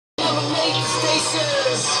Navy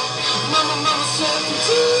stations. Mama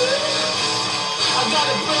certainty. I got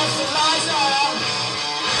a breathalyzer,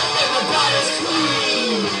 and my body's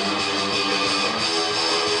clean.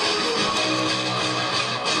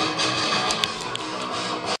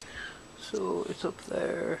 So it's up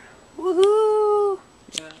there. Woohoo!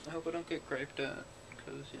 Yeah, I hope I don't get griped at,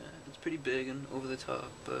 because yeah, it's pretty big and over the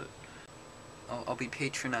top, but I'll be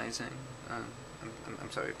patronizing.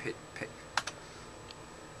 I'm sorry,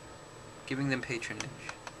 giving them patronage.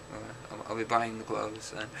 I'll be buying the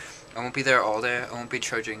gloves, and I won't be there all day. I won't be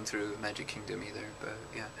trudging through Magic Kingdom either, but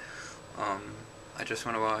yeah. I just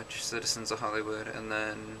want to watch Citizens of Hollywood and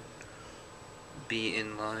then be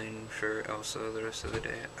in line for Elsa the rest of the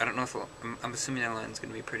day. I don't know if I'm assuming that line's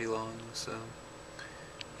gonna be pretty long, so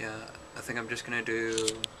yeah, I think I'm just gonna do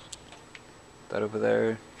that over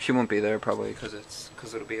there. She won't be there probably because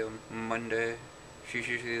it'll be on Monday. She's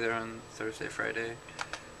usually there on Thursday, Friday,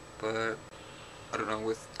 but I don't know,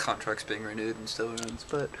 with contracts being renewed and still runs,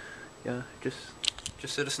 but yeah, just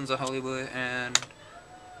Citizens of Hollywood and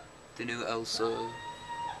the new Elsa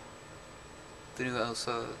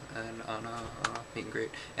and Anna meet and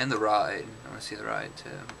greet, and the ride. I want to see the ride too,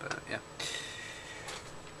 but yeah.